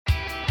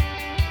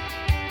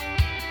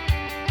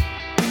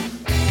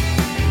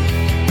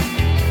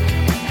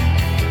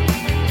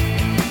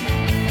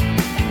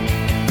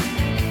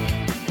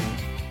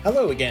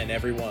Hello again,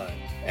 everyone,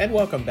 and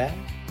welcome back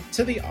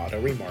to the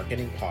Auto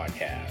Remarketing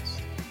Podcast.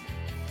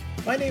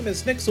 My name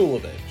is Nick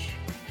Zulovich,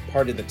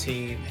 part of the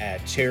team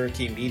at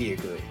Cherokee Media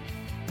Group,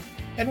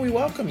 and we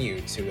welcome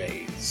you to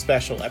a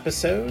special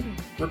episode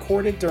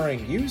recorded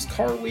during Used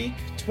Car Week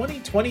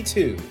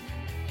 2022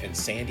 in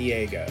San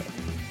Diego.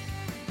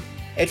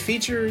 It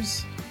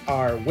features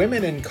our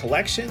Women in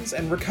Collections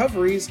and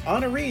Recoveries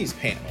Honorees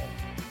panel,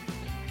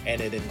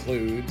 and it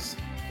includes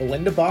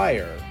Belinda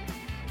Beyer,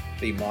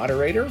 the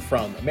moderator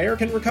from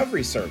American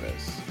Recovery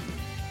Service,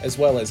 as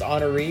well as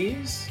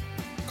honorees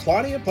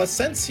Claudia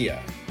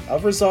Placencia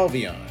of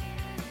Resolvion,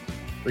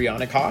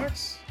 Brianna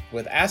Cox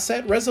with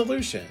Asset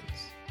Resolutions,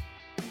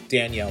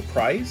 Danielle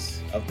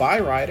Price of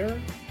Byrider,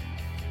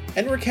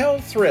 and Raquel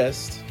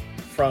Thrist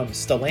from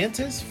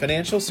Stellantis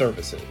Financial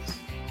Services.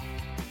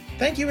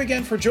 Thank you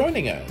again for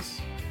joining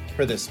us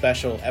for this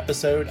special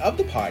episode of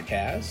the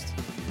podcast,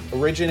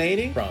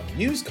 originating from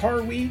Used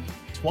Car Week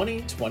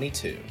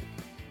 2022.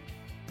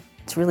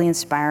 It's really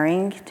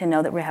inspiring to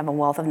know that we have a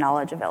wealth of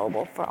knowledge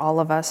available for all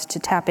of us to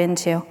tap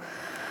into.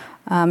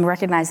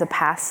 Recognize the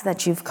paths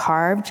that you've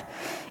carved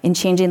in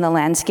changing the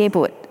landscape,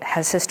 what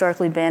has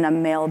historically been a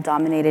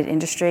male-dominated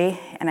industry.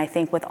 And I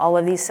think with all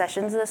of these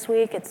sessions this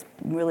week, it's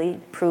really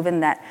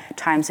proven that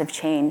times have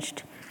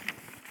changed.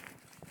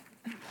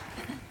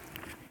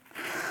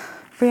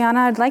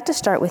 Brianna, I'd like to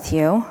start with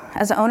you.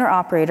 As an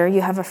owner-operator,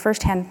 you have a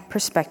firsthand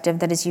perspective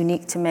that is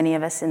unique to many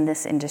of us in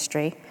this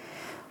industry.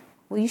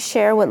 Will you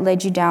share what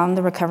led you down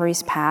the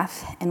recoveries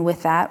path, and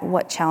with that,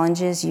 what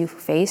challenges you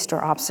faced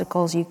or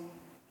obstacles you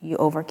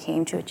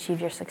overcame to achieve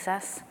your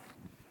success?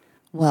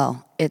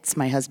 Well, it's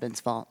my husband's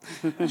fault.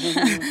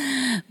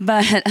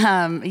 But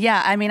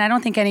I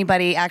don't think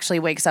anybody actually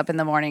wakes up in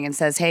the morning and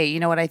says, hey, you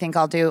know what I think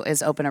I'll do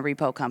is open a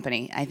repo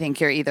company. I think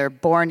you're either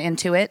born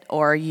into it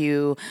or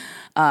you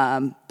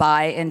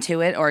buy into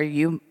it, or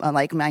you,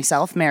 like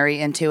myself, marry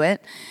into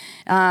it.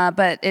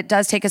 But it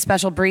does take a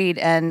special breed,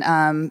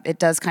 and it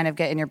does kind of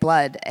get in your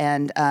blood.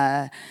 And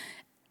I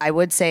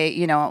would say,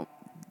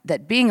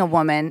 that being a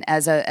woman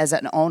as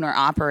an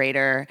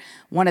owner-operator,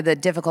 one of the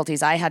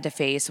difficulties I had to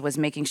face was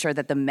making sure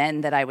that the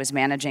men that I was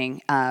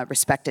managing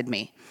respected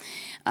me.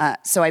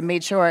 So I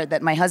made sure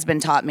that my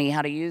husband taught me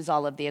how to use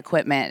all of the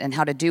equipment and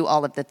how to do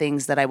all of the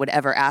things that I would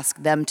ever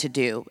ask them to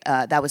do.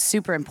 That was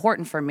super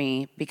important for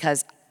me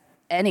because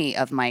any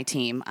of my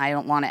team, I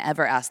don't want to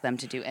ever ask them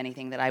to do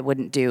anything that I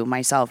wouldn't do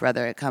myself,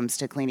 whether it comes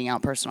to cleaning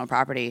out personal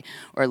property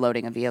or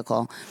loading a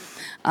vehicle.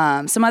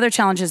 Some other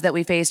challenges that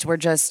we faced were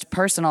just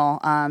personal,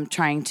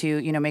 trying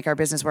to make our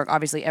business work.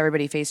 Obviously,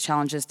 everybody faced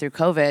challenges through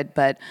COVID,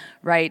 but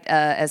right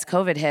as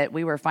COVID hit,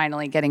 we were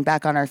finally getting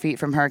back on our feet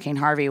from Hurricane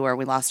Harvey, where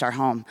we lost our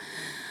home.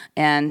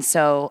 And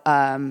so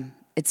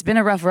it's been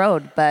a rough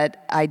road,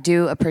 but I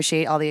do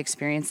appreciate all the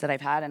experience that I've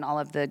had and all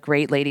of the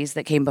great ladies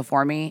that came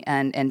before me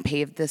and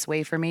paved this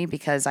way for me,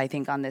 because I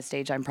think on this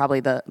stage I'm probably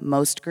the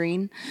most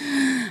green.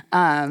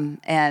 And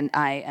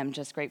I am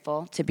just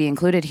grateful to be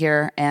included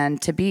here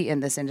and to be in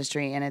this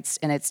industry. And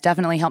it's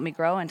definitely helped me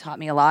grow and taught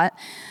me a lot.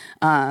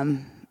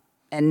 And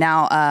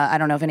now, I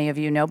don't know if any of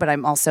you know, but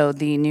I'm also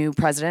the new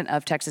president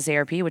of Texas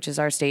ARP, which is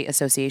our state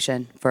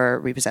association for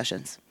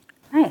repossessions.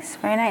 Nice,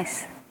 very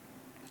nice.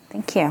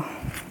 Thank you.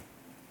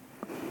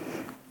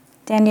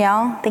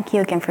 Danielle, thank you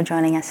again for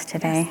joining us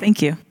today. Yes,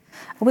 thank you.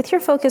 With your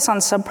focus on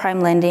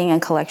subprime lending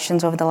and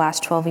collections over the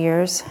last 12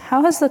 years,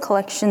 how has the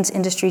collections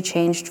industry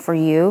changed for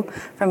you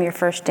from your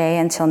first day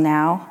until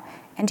now?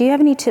 And do you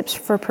have any tips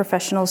for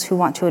professionals who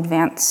want to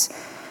advance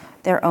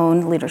their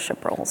own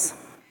leadership roles?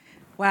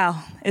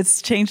 Wow,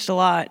 it's changed a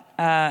lot.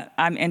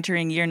 I'm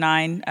entering year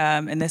 9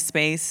 in this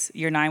space,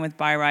 year 9 with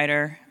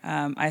Byrider.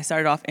 I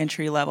started off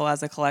entry level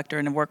as a collector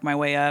and worked my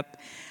way up.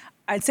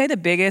 I'd say the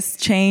biggest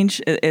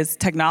change is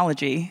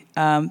technology,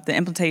 the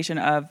implementation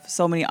of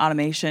so many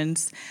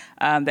automations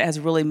that has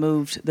really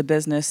moved the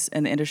business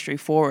and the industry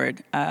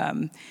forward.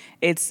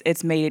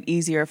 It's made it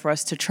easier for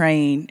us to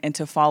train and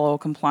to follow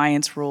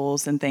compliance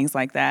rules and things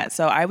like that.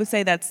 So I would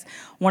say that's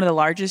one of the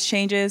largest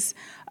changes.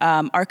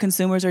 Our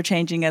consumers are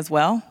changing as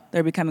well.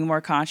 They're becoming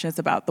more conscious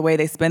about the way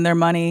they spend their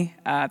money.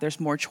 There's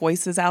more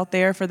choices out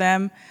there for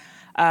them.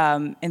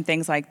 And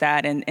things like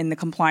that, and in the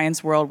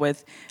compliance world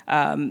with,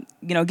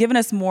 giving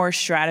us more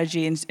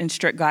strategy and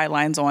strict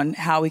guidelines on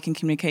how we can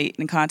communicate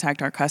and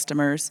contact our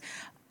customers,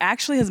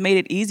 actually has made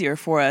it easier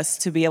for us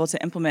to be able to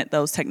implement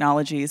those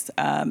technologies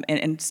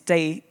and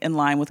stay in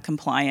line with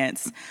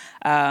compliance.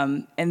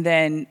 And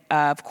then,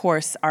 of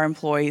course, our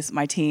employees,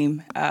 my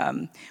team,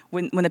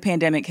 when the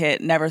pandemic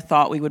hit, never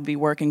thought we would be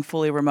working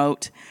fully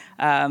remote.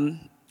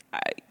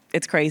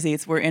 It's crazy.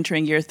 We're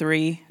entering year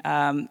 3.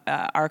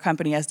 Our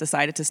company has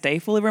decided to stay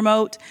fully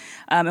remote.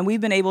 And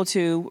we've been able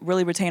to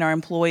really retain our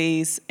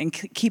employees and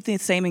keep the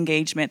same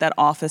engagement, that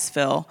office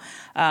feel.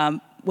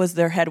 Was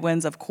there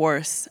headwinds? Of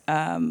course.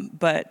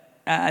 But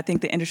I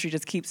think the industry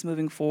just keeps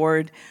moving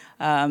forward,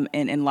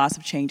 and lots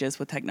of changes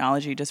with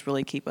technology just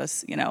really keep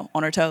us,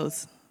 on our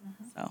toes.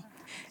 So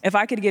if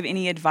I could give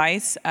any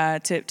advice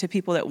to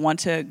people that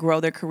want to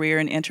grow their career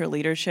and enter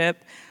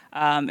leadership,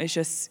 It's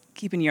just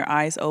keeping your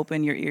eyes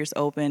open, your ears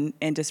open,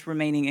 and just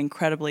remaining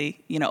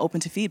incredibly, open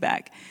to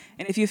feedback.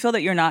 And if you feel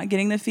that you're not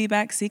getting the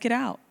feedback, seek it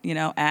out,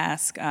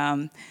 ask.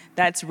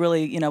 That's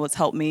really, what's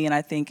helped me. And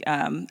I think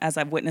as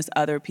I've witnessed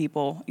other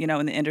people,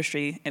 in the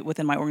industry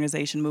within my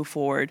organization move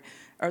forward,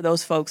 are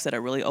those folks that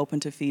are really open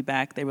to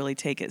feedback. They really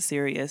take it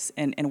serious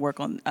and work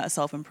on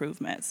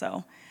self-improvement.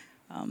 So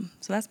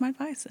that's my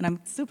advice. And I'm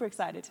super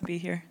excited to be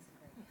here.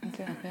 Thank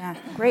you. Yeah,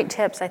 great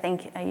tips. I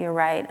think you're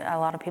right. A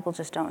lot of people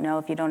just don't know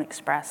if you don't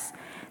express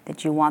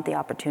that you want the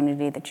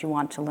opportunity, that you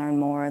want to learn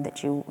more,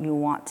 that you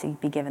want to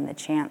be given the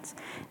chance.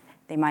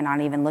 They might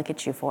not even look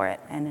at you for it.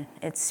 And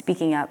it's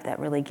speaking up that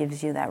really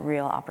gives you that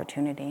real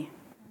opportunity.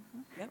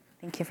 Yep.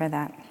 Thank you for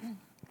that.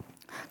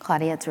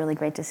 Claudia, it's really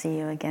great to see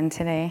you again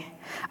today.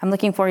 I'm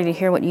looking forward to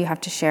hear what you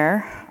have to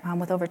share.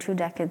 With over 2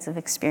 decades of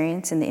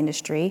experience in the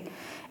industry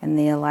and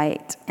in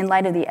light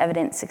of the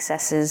evident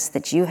successes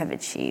that you have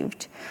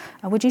achieved,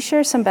 would you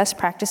share some best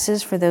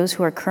practices for those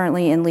who are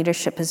currently in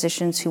leadership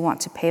positions who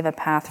want to pave a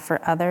path for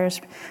others,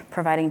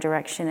 providing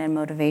direction and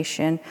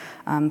motivation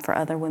for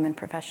other women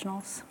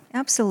professionals?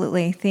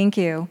 Absolutely, thank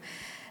you.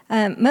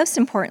 Most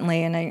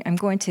importantly, and I'm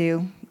going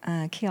to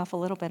key off a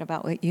little bit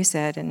about what you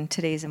said in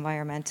today's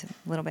environment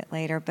a little bit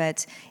later,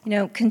 but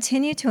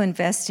continue to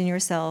invest in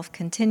yourself,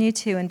 continue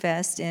to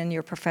invest in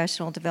your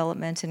professional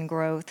development and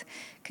growth,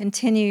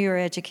 continue your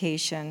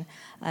education,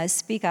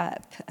 speak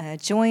up,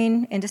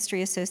 join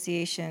industry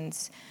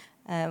associations,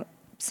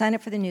 sign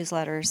up for the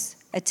newsletters,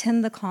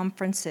 attend the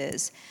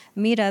conferences,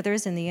 meet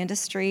others in the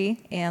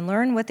industry, and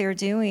learn what they're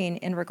doing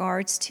in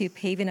regards to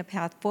paving a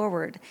path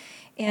forward.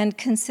 And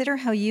consider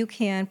how you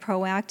can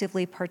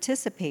proactively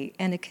participate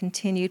in a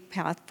continued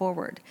path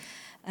forward.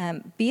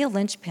 Be a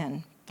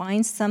linchpin.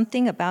 Find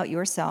something about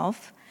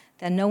yourself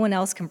that no one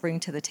else can bring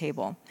to the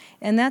table.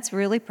 And that's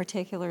really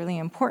particularly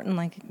important,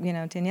 like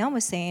Danielle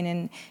was saying,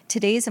 in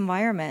today's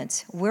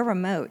environment, we're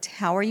remote.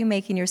 How are you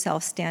making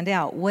yourself stand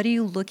out? What are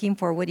you looking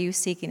for? What are you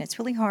seeking? It's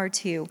really hard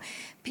to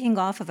ping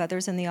off of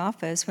others in the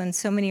office when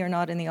so many are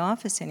not in the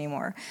office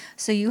anymore.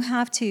 So you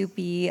have to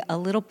be a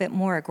little bit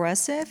more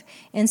aggressive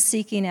in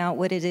seeking out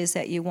what it is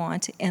that you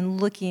want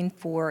and looking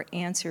for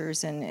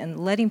answers and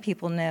letting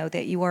people know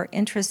that you are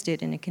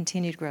interested in a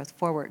continued growth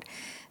forward.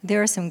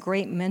 There are some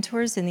great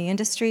mentors in the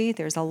industry.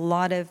 There's a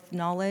lot of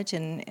knowledge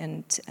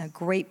and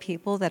great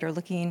people that are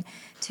looking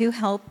to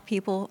help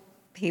people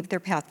pave their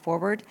path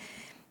forward.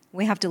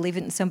 We have to leave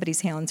it in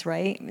somebody's hands,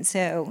 right?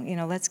 So,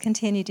 let's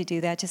continue to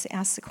do that. Just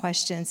ask the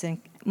questions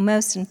and,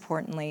 most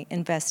importantly,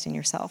 invest in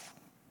yourself.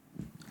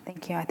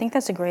 Thank you. I think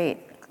that's a great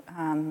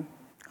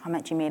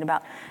comment you made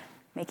about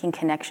making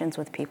connections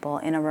with people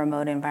in a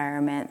remote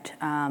environment.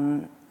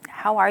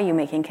 How are you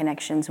making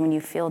connections when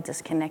you feel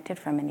disconnected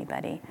from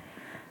anybody?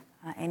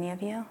 Any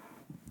of you?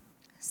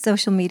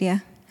 Social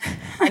media.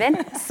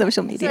 Pardon?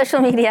 Social media. Social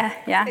media,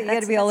 yeah. You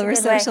got to be all over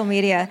social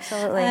media.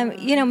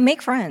 Absolutely.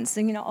 Make friends.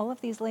 And, all of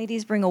these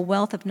ladies bring a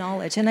wealth of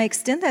knowledge. And I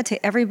extend that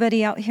to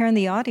everybody out here in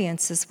the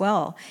audience as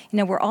well.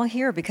 We're all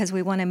here because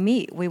we want to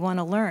meet. We want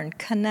to learn,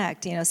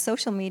 connect.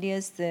 Social media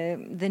is the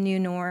new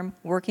norm.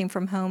 Working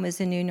from home is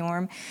the new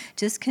norm.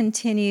 Just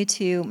continue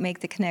to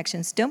make the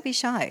connections. Don't be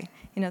shy.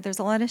 There's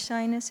a lot of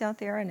shyness out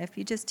there. And if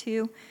you just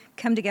two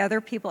come together,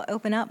 people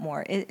open up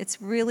more.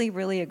 It's really,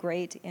 really a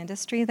great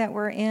industry that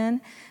we're in.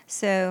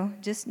 So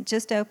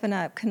just open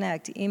up,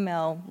 connect,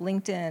 email,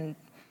 LinkedIn.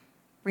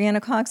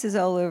 Brianna Cox is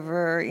all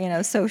over,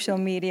 social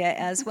media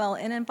as well,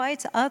 and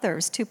invites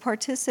others to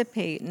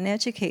participate and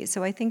educate.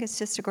 So I think it's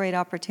just a great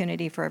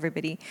opportunity for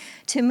everybody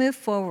to move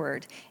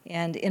forward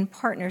and in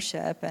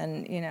partnership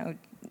and,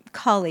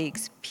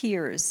 colleagues,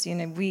 peers,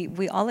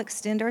 we all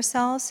extend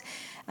ourselves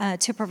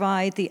to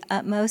provide the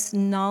utmost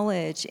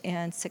knowledge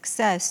and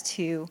success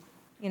to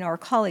our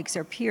colleagues,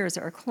 our peers,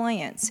 our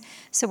clients.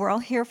 So we're all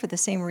here for the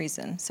same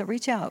reason. So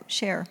reach out,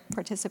 share,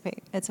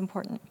 participate. It's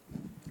important.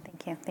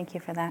 Thank you. Thank you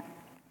for that.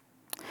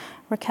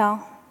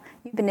 Raquel,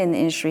 you've been in the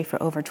industry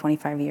for over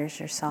 25 years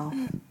yourself.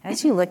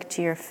 As you look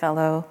to your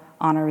fellow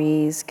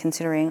honorees,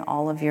 considering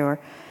all of your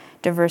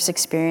diverse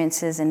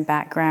experiences and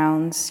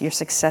backgrounds, your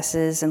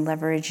successes in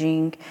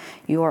leveraging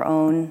your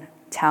own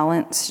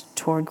talents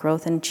toward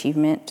growth and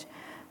achievement,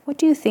 what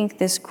do you think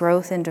this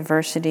growth and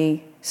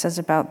diversity says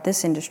about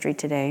this industry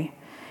today?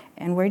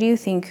 And where do you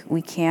think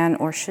we can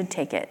or should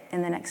take it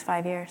in the next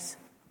 5 years?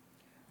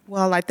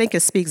 Well, I think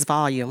it speaks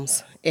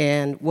volumes.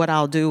 And what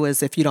I'll do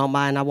is, if you don't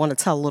mind, I want to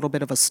tell a little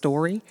bit of a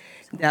story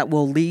that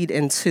will lead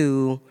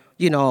into,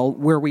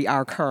 where we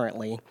are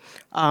currently.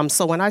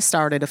 So when I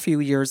started a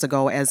few years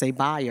ago as a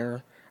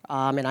buyer,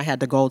 and I had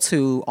to go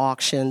to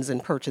auctions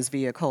and purchase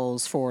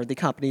vehicles for the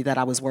company that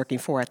I was working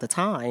for at the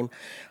time,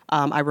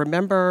 I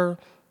remember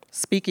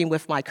speaking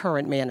with my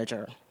current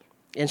manager.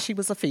 And she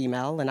was a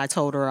female, and I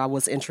told her I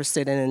was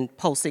interested in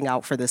posting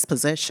out for this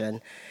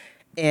position.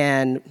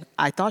 And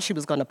I thought she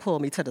was going to pull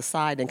me to the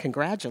side and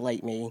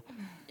congratulate me.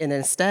 And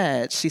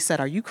instead, she said,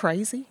 "Are you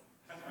crazy?"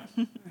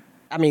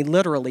 I mean,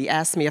 literally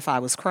asked me if I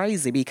was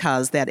crazy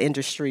because that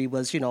industry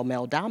was,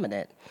 male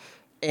dominant.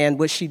 And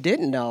what she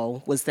didn't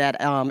know was that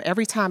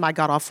every time I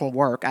got off from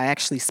work, I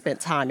actually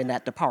spent time in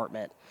that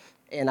department.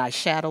 And I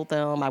shadowed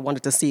them. I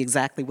wanted to see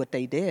exactly what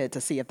they did to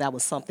see if that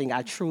was something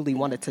I truly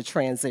wanted to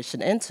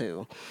transition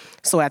into.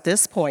 So at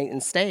this point in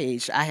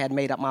stage, I had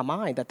made up my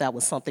mind that that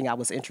was something I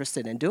was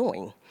interested in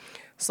doing.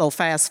 So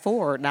fast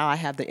forward, now I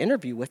have the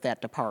interview with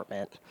that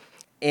department.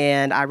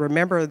 And I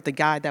remember the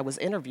guy that was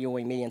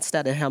interviewing me,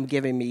 instead of him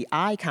giving me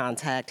eye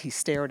contact, he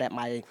stared at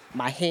my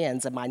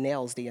hands and my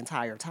nails the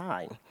entire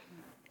time.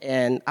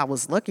 And I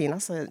was looking,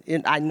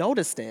 and I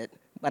noticed it,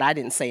 but I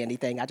didn't say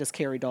anything. I just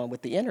carried on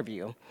with the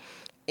interview.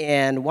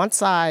 And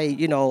once I,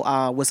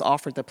 was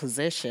offered the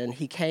position,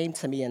 he came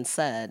to me and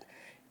said,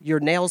 "Your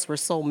nails were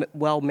so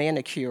well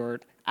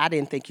manicured, I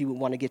didn't think you would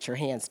want to get your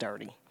hands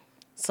dirty.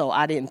 So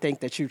I didn't think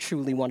that you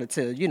truly wanted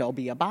to,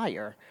 be a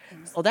buyer."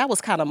 So that was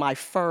kind of my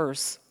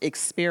first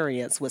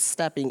experience with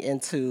stepping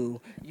into,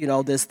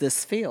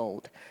 this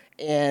field.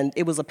 And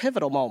it was a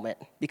pivotal moment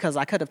because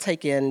I could have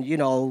taken,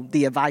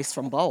 the advice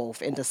from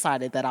both and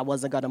decided that I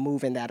wasn't going to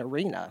move in that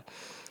arena.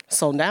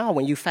 So now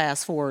when you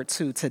fast forward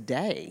to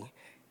today,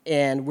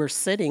 and we're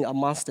sitting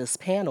amongst this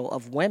panel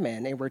of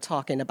women and we're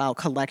talking about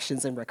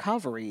collections and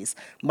recoveries,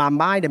 my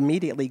mind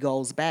immediately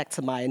goes back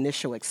to my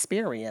initial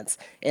experience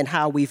and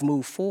how we've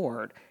moved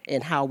forward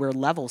and how we're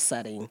level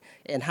setting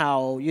and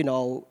how,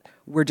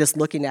 we're just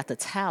looking at the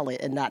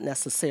talent and not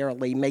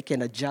necessarily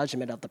making a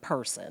judgment of the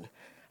person.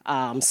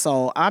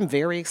 So I'm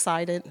very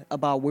excited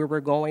about where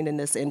we're going in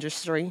this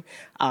industry.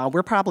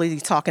 We're probably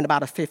talking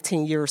about a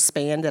 15-year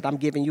span that I'm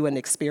giving you an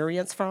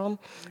experience from.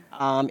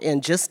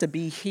 And just to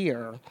be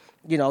here,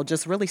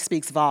 just really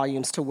speaks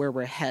volumes to where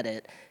we're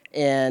headed.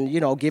 And,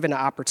 giving an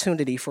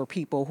opportunity for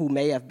people who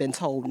may have been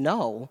told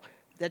no,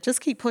 that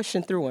just keep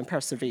pushing through and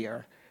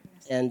persevere.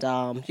 And,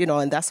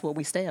 and that's what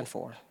we stand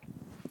for.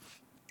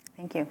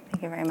 Thank you.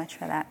 Thank you very much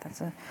for that.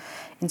 That's an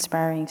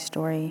inspiring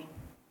story.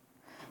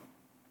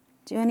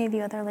 Do any of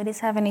you other ladies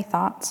have any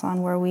thoughts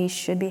on where we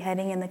should be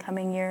heading in the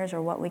coming years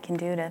or what we can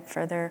do to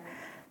further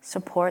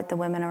support the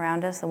women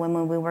around us, the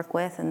women we work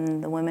with,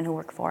 and the women who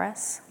work for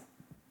us?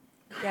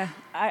 Yeah,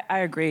 I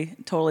agree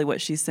totally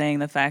what she's saying,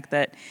 the fact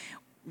that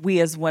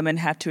we as women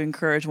have to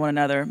encourage one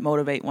another,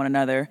 motivate one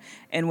another,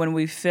 and when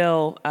we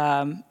feel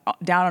down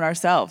on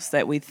ourselves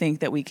that we think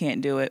that we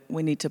can't do it,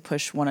 we need to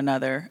push one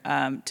another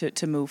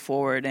to move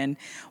forward. And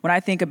when I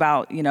think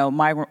about,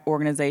 my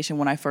organization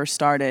when I first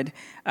started,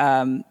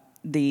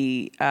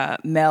 the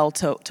male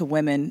to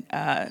women,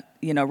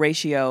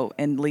 ratio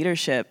in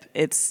leadership,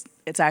 it's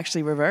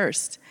actually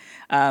reversed.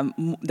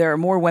 There are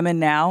more women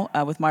now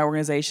with my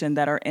organization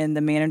that are in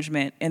the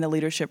management, in the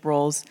leadership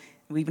roles.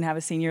 We even have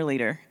a senior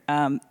leader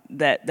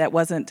that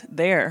wasn't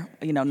there,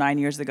 9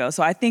 years ago.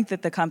 So I think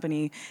that the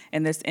company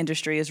and this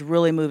industry is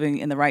really moving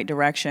in the right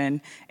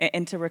direction.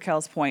 And to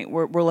Raquel's point,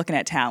 we're looking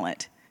at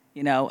talent.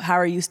 How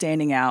are you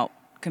standing out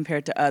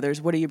compared to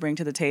others? What do you bring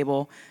to the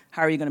table?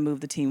 How are you going to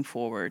move the team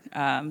forward?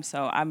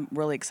 So I'm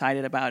really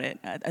excited about it.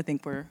 I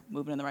think we're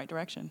moving in the right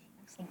direction.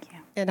 Thank you.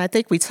 And I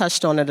think we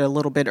touched on it a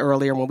little bit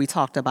earlier when we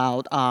talked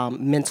about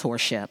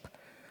mentorship.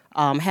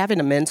 Having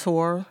a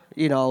mentor,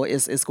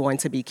 is going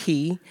to be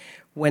key.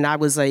 When I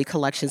was a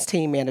collections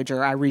team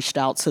manager, I reached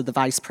out to the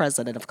vice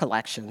president of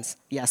collections.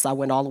 Yes, I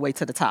went all the way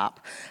to the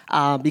top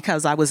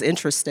because I was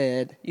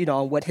interested, in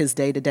what his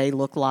day-to-day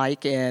looked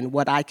like and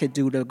what I could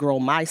do to grow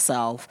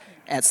myself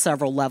at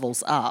several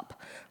levels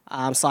up.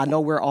 So I know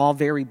we're all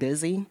very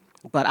busy,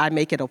 but I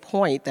make it a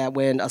point that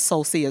when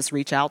associates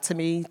reach out to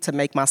me to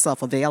make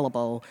myself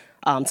available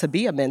to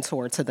be a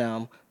mentor to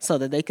them so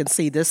that they can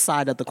see this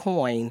side of the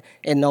coin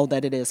and know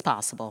that it is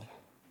possible.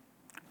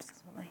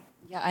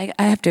 Yeah,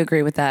 I have to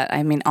agree with that.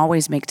 I mean,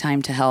 always make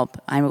time to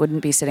help. I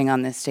wouldn't be sitting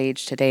on this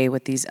stage today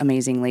with these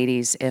amazing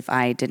ladies if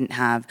I didn't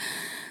have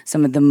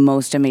some of the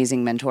most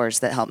amazing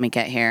mentors that helped me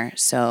get here.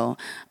 So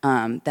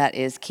that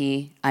is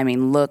key. I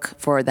mean, look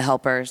for the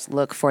helpers,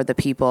 look for the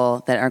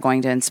people that are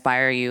going to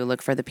inspire you,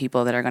 look for the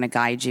people that are going to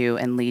guide you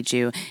and lead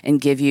you and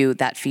give you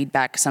that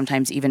feedback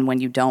sometimes even when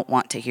you don't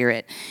want to hear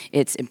it.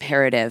 It's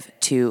imperative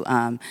to,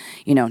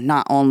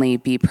 not only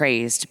be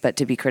praised, but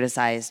to be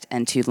criticized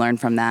and to learn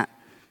from that.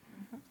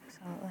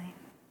 Absolutely.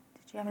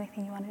 Did you have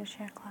anything you wanted to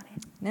share, Claudia?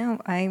 No,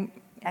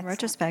 in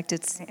retrospect,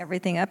 it's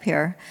everything up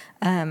here.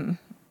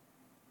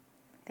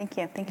 Thank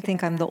you. Thank you. I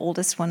think I'm the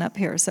oldest one up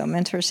here, so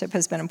mentorship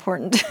has been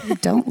important. You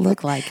don't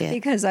look like it.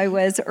 Because I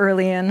was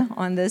early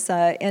on this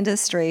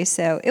industry,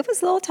 so it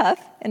was a little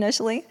tough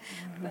initially.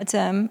 Mm-hmm.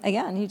 But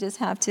again, you just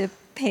have to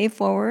pay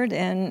forward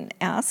and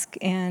ask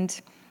and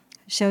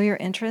show your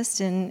interest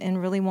in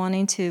really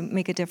wanting to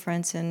make a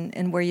difference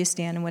in where you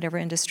stand in whatever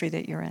industry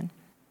that you're in.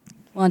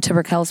 Well, and to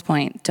Raquel's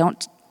point,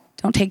 don't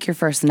take your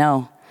first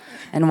no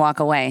and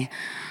walk away.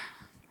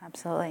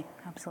 Absolutely.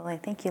 Absolutely.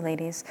 Thank you,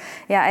 ladies.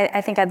 Yeah,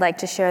 I think I'd like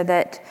to share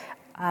that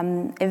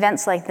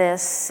Events like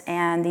this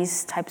and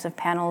these types of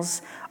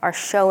panels are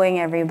showing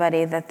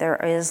everybody that there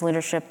is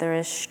leadership, there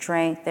is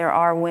strength, there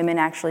are women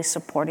actually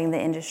supporting the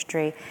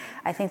industry.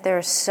 I think there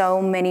are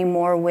so many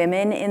more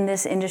women in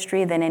this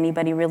industry than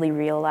anybody really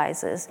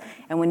realizes.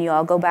 And when you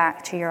all go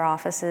back to your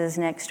offices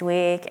next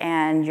week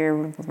and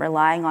you're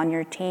relying on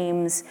your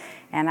teams,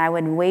 and I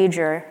would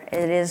wager,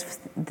 it is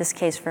this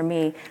case for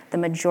me, the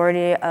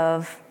majority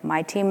of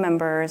my team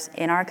members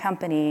in our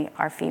company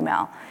are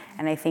female.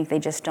 And I think they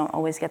just don't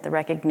always get the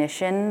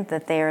recognition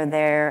that they are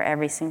there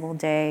every single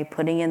day,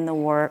 putting in the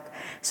work,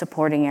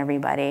 supporting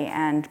everybody,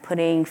 and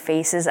putting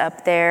faces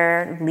up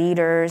there,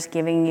 leaders,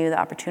 giving you the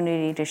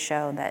opportunity to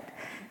show that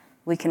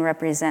we can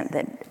represent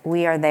that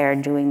we are there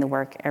doing the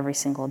work every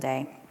single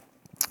day.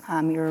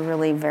 You're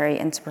really very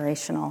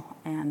inspirational,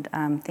 and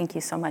thank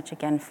you so much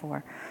again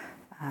for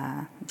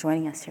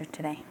joining us here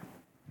today.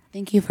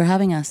 Thank you for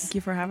having us. Thank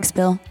you for having us. Thanks,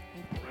 Bill.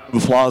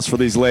 Applause for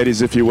these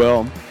ladies, if you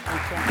will.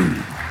 Thank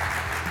you.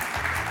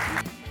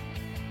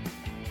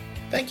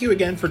 Thank you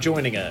again for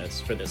joining us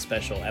for this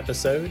special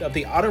episode of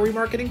the Auto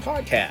Remarketing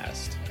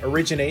Podcast,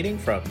 originating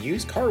from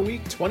Used Car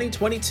Week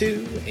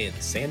 2022 in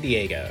San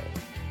Diego.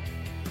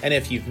 And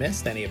if you've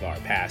missed any of our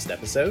past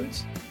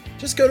episodes,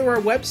 just go to our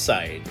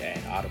website at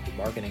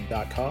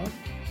autoremarketing.com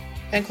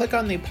and click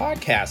on the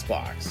podcast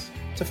box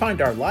to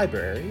find our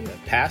library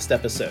of past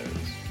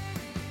episodes.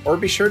 Or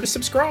be sure to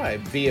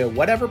subscribe via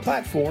whatever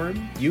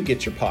platform you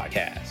get your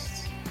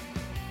podcasts.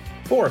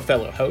 For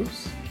fellow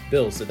hosts,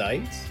 Bill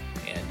Zadites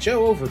and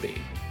Joe Overby,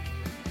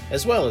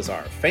 as well as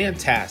our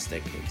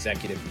fantastic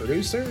executive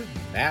producer,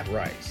 Matt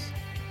Rice.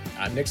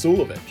 I'm Nick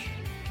Zulovich.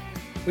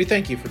 We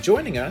thank you for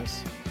joining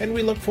us, and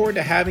we look forward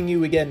to having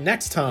you again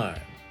next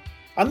time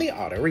on the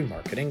Auto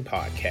Remarketing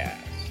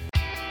Podcast.